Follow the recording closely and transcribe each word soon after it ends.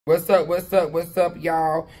What's up,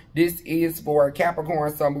 y'all? This is for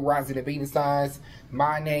Capricorn, Sun, Moon, Rising, and Venus signs.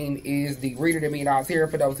 My name is the Reader that Mean Odds here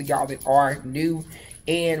for those of y'all that are new.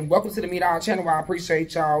 And welcome to the Mean Odds channel. I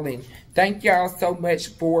appreciate y'all and thank y'all so much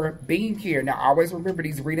for being here. Now, always remember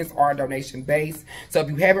these readings are donation based. So if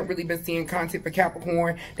you haven't really been seeing content for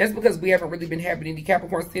Capricorn, that's because we haven't really been having any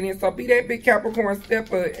Capricorn sitting in. So be that big Capricorn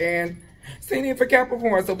stepper and send in for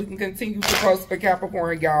Capricorn so we can continue to post for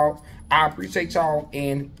Capricorn, y'all. I appreciate y'all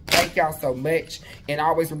and thank y'all so much. And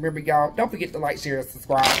always remember, y'all, don't forget to like, share,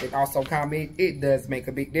 subscribe, and also comment. It does make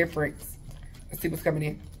a big difference. Let's see what's coming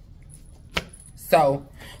in. So,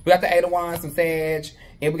 we got the Eight of Wands, some Sag,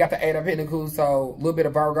 and we got the Eight of Pentacles, so a little bit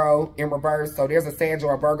of Virgo in reverse. So, there's a Sag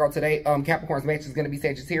or a Virgo today. Capricorn's match is going to be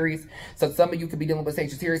Sagittarius. So, some of you could be dealing with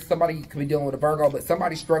Sagittarius. Somebody could be dealing with a Virgo, but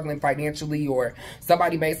somebody's struggling financially or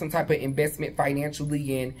somebody made some type of investment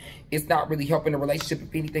financially and it's not really helping the relationship.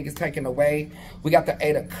 If anything is taken away. We got the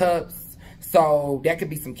Eight of Cups. So, that could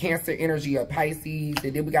be some Cancer energy or Pisces.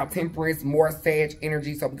 And then we got Temperance, more Sag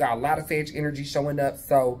energy. So, we got a lot of Sag energy showing up.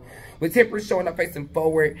 So, with Temperance showing up facing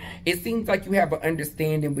forward, it seems like you have an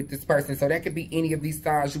understanding with this person. So, that could be any of these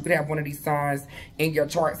signs. You could have one of these signs in your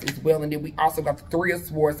charts as well. And then we also got the Three of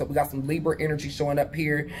Swords. So, we got some Libra energy showing up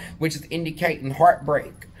here, which is indicating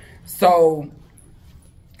heartbreak. So,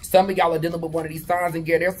 some of y'all are dealing with one of these signs. And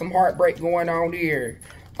yeah, there's some heartbreak going on here.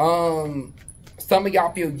 Some of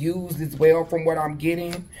y'all feel used as well from what I'm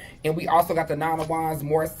getting. And we also got the Nine of Wands,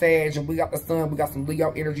 more Sag, and we got the Sun. We got some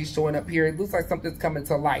Leo energy showing up here. It looks like something's coming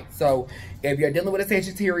to light. So if you're dealing with a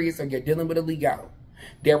Sagittarius or you're dealing with a Leo,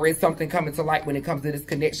 there is something coming to light when it comes to this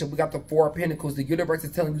connection. We got the Four of Pentacles. The universe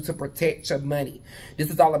is telling you to protect your money. This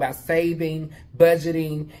is all about saving,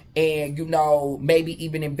 budgeting, and, you know, maybe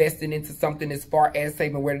even investing into something as far as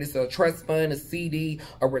saving, whether it's a trust fund, a CD,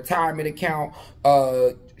 a retirement account,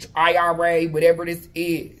 IRA, whatever this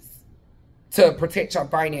is, to protect your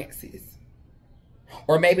finances.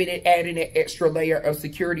 Or maybe they're adding an extra layer of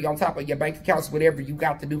security on top of your bank accounts, whatever you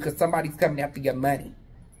got to do, because somebody's coming after your money.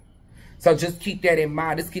 So just keep that in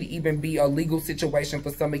mind. This could even be a legal situation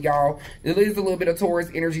for some of y'all. There is a little bit of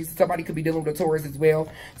Taurus energy. Somebody could be dealing with a Taurus as well.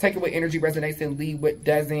 Take it what energy resonates and leave what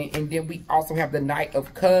doesn't. And then we also have the Knight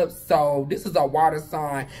of Cups. So this is a water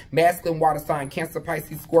sign, masculine water sign, Cancer,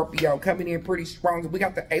 Pisces, Scorpio, coming in pretty strong. We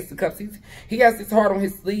got the Ace of Cups. He has his heart on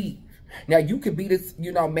his sleeve. Now, you could be this,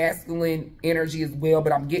 you know, masculine energy as well,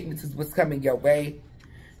 but I'm getting this is what's coming your way.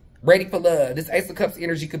 Ready for love. This Ace of Cups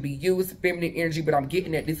energy could be you. It's feminine energy, but I'm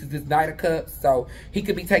getting that this is this Knight of Cups. So he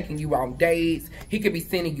could be taking you on dates. He could be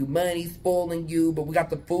sending you money, spoiling you. But we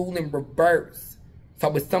got the Fool in reverse.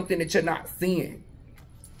 So it's something that you're not seeing.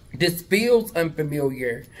 This feels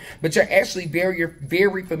unfamiliar, but you're actually very,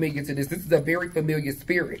 very familiar to this. This is a very familiar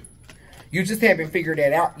spirit. You just haven't figured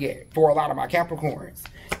that out yet for a lot of my Capricorns.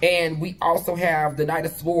 And we also have the Knight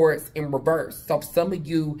of Swords in reverse. So some of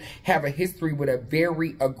you have a history with a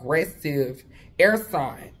very aggressive air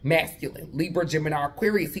sign, masculine, Libra, Gemini,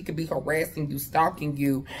 Aquarius. He could be harassing you, stalking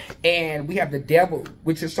you. And we have the Devil,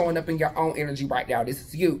 which is showing up in your own energy right now. This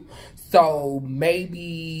is you. So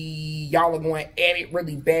maybe y'all are going at it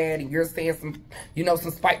really bad and you're saying some, you know,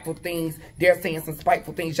 some spiteful things. They're saying some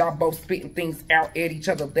spiteful things. Y'all both spitting things out at each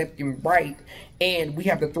other left and right. And we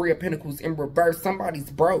have the Three of Pentacles in reverse. Somebody's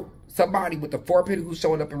broke. Somebody with the Four of Pentacles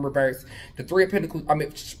showing up in reverse. The Three of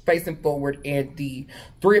Pentacles, facing forward. And the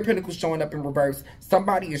Three of Pentacles showing up in reverse.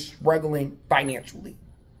 Somebody is struggling financially.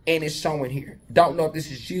 And it's showing here. Don't know if this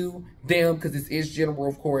is you, them, because this is general,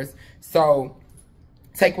 of course. So,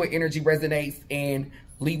 take what energy resonates and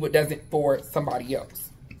leave what doesn't for somebody else.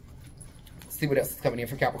 See what else is coming in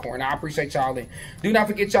for Capricorn. I appreciate y'all. And do not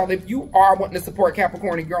forget, y'all, if you are wanting to support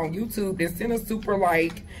Capricorn and you're on YouTube, then send a super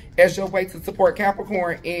like as your way to support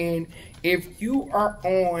Capricorn. And if you are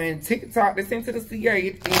on TikTok, then send to the CA.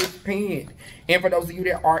 It is pinned. And for those of you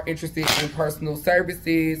that are interested in personal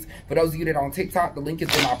services, for those of you that are on TikTok, the link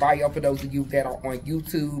is in my bio. For those of you that are on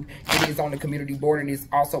YouTube, it is on the community board and it's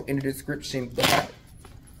also in the description below.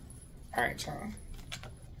 All right, y'all.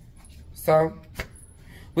 So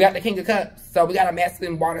we got the King of Cups. So we got a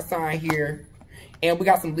masculine water sign here. And we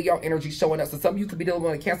got some Leo energy showing up. So some of you could be dealing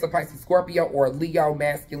with a Cancer, Pisces, Scorpio, or a Leo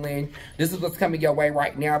masculine. This is what's coming your way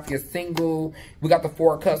right now. If you're single, we got the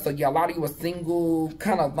Four of Cups. So yeah, a lot of you are single,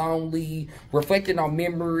 kind of lonely, reflecting on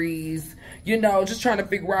memories. You know, just trying to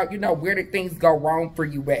figure out, you know, where did things go wrong for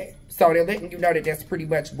you at. So they're letting you know that that's pretty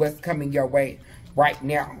much what's coming your way right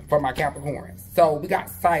now for my Capricorns. So we got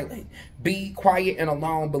silent. Be quiet and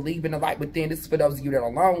alone. Believe in the light within. This is for those of you that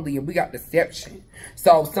are lonely. And we got deception.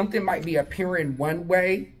 So something might be appearing one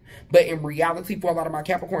way, but in reality, for a lot of my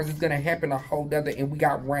Capricorns, it's going to happen a whole other. And we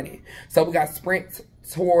got running. So we got sprint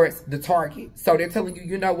towards the target. So they're telling you,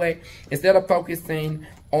 you know what, instead of focusing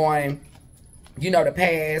on, you know, the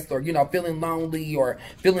past, or, you know, feeling lonely or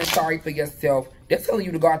feeling sorry for yourself, they're telling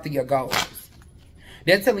you to go after your goals.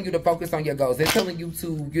 They're telling you to focus on your goals. They're telling you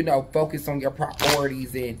to, you know, focus on your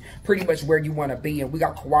priorities and pretty much where you want to be. And we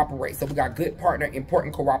got cooperate. So we got good partner,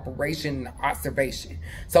 important cooperation, and observation.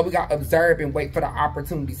 So we got observe and wait for the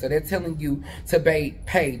opportunity. So they're telling you to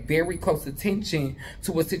pay very close attention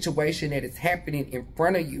to a situation that is happening in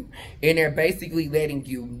front of you. And they're basically letting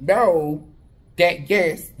you know that,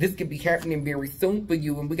 yes, this could be happening very soon for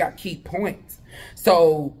you. And we got key points.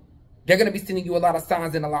 So they're going to be sending you a lot of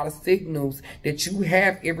signs and a lot of signals that you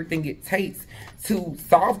have everything it takes to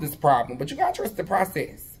solve this problem. But you got to trust the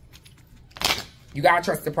process. You got to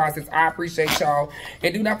trust the process. I appreciate y'all.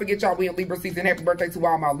 And do not forget, y'all, we in Libra season. Happy birthday to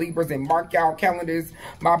all my Libras. And mark y'all calendars.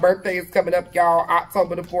 My birthday is coming up, y'all,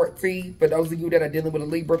 October the 14th. For those of you that are dealing with a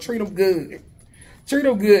Libra, treat them good. Treat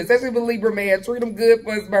them good. Especially the Libra man. Treat them good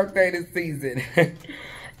for his birthday this season.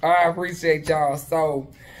 I appreciate y'all. So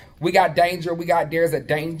we got danger. There's a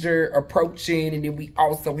danger approaching. And then we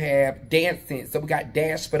also have dancing. So we got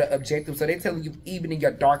dash for the objective. So they're telling you, even in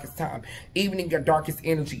your darkest time, even in your darkest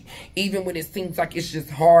energy, even when it seems like it's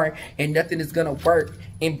just hard and nothing is going to work,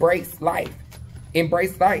 embrace life.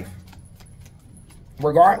 Embrace life.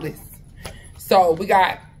 Regardless. So we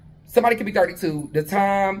got, somebody could be 32. The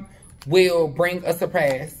time will bring a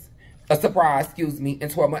surprise, in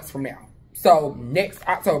 12 months from now. So next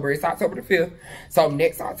October, it's October the 5th. So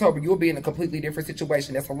next October, you'll be in a completely different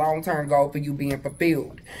situation. That's a long-term goal for you being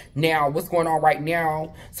fulfilled. Now, what's going on right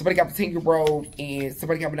now? Somebody got a 10-year-old and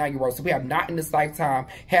somebody got a 9-year-old. So we have not in this lifetime.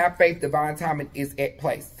 Have faith, divine timing is at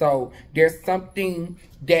place. So there's something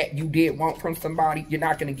that you did want from somebody. You're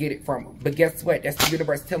not going to get it from them. But guess what? That's the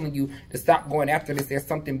universe telling you to stop going after this. There's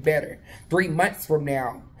something better. 3 months from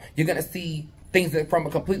now, you're going to see things from a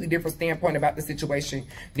completely different standpoint about the situation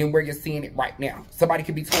than where you're seeing it right now. Somebody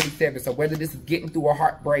could be 27. So whether this is getting through a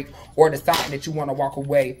heartbreak or deciding that you want to walk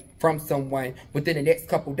away from someone within the next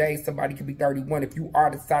couple days, somebody could be 31. If you are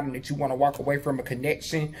deciding that you want to walk away from a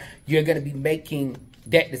connection, you're going to be making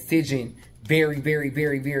that decision very, very,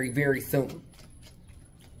 very, very, very soon.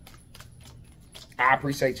 I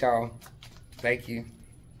appreciate y'all. Thank you.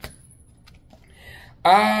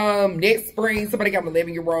 Next spring, somebody got an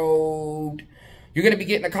 11-year-old. You're going to be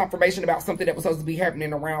getting a confirmation about something that was supposed to be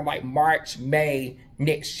happening around like March, May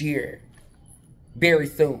next year. Very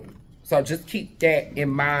soon. So just keep that in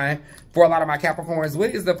mind for a lot of my Capricorns. What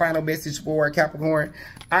is the final message for Capricorn?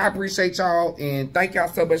 I appreciate y'all and thank y'all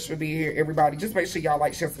so much for being here, everybody. Just make sure y'all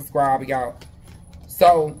like, share, subscribe, y'all.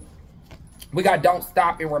 So we got don't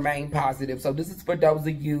stop and remain positive. So this is for those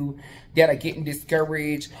of you that are getting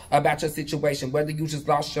discouraged about your situation. Whether you just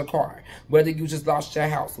lost your car, whether you just lost your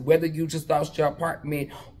house, whether you just lost your apartment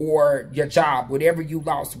or your job, whatever you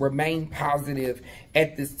lost, remain positive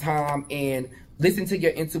at this time and listen to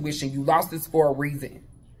your intuition. You lost this for a reason.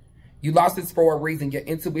 You lost this for a reason. Your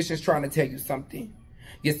intuition's trying to tell you something.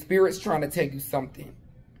 Your spirit's trying to tell you something.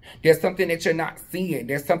 There's something that you're not seeing.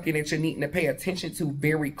 There's something that you're needing to pay attention to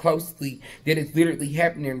very closely that is literally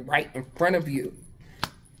happening right in front of you.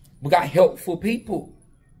 We got helpful people.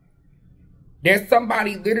 There's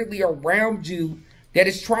somebody literally around you that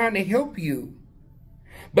is trying to help you.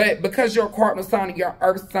 But because you're a cardinal sign and you're an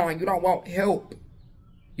earth sign, you don't want help.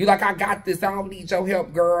 You're like, I got this. I don't need your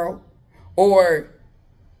help, girl. Or,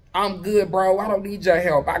 I'm good, bro. I don't need your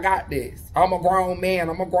help. I got this. I'm a grown man.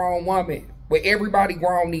 I'm a grown woman. But everybody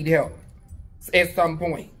grown need help at some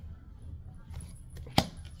point.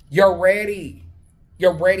 You're ready.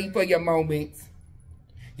 You're ready for your moments.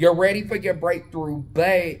 You're ready for your breakthrough.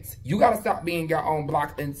 But you got to stop being your own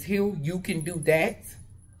block. Until you can do that,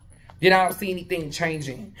 then I don't see anything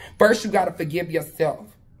changing. First, you got to forgive yourself.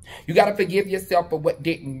 You got to forgive yourself for what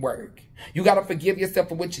didn't work. You got to forgive yourself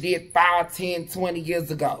for what you did 5, 10, 20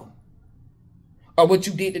 years ago. Or what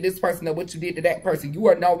you did to this person or what you did to that person. You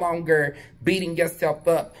are no longer beating yourself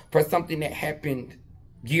up for something that happened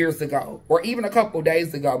years ago or even a couple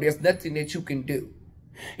days ago. There's nothing that you can do.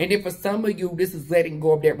 And then for some of you, this is letting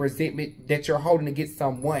go of that resentment that you're holding against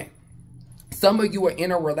someone. Some of you are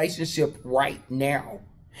in a relationship right now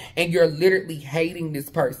and you're literally hating this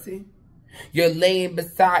person. You're laying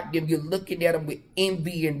beside them. You're looking at them with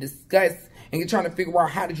envy and disgust and you're trying to figure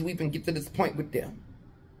out, how did you even get to this point with them?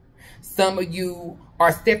 Some of you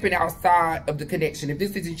are stepping outside of the connection. If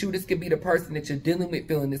this isn't you, this could be the person that you're dealing with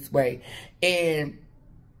feeling this way. And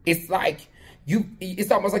it's like, it's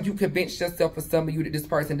almost like you convinced yourself, for some of you, that this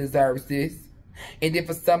person deserves this. And then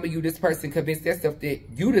for some of you, this person convinced themselves that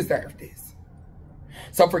you deserve this.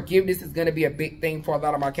 So forgiveness is going to be a big thing for a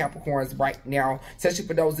lot of my Capricorns right now, especially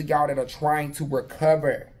for those of y'all that are trying to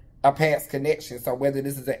recover a past connection. So whether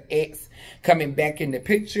this is an ex coming back in the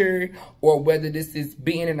picture, or whether this is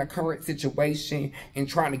being in a current situation and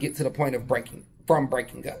trying to get to the point of breaking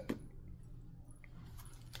up.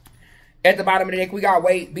 At the bottom of the deck, we got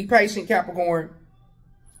wait. Be patient, Capricorn.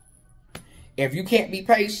 If you can't be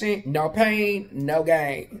patient, no pain, no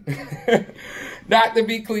gain. Not to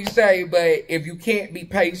be cliche, but if you can't be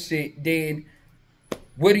patient, then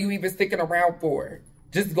what are you even sticking around for?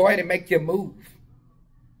 Just go ahead and make your move.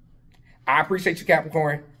 I appreciate you,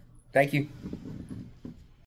 Capricorn. Thank you.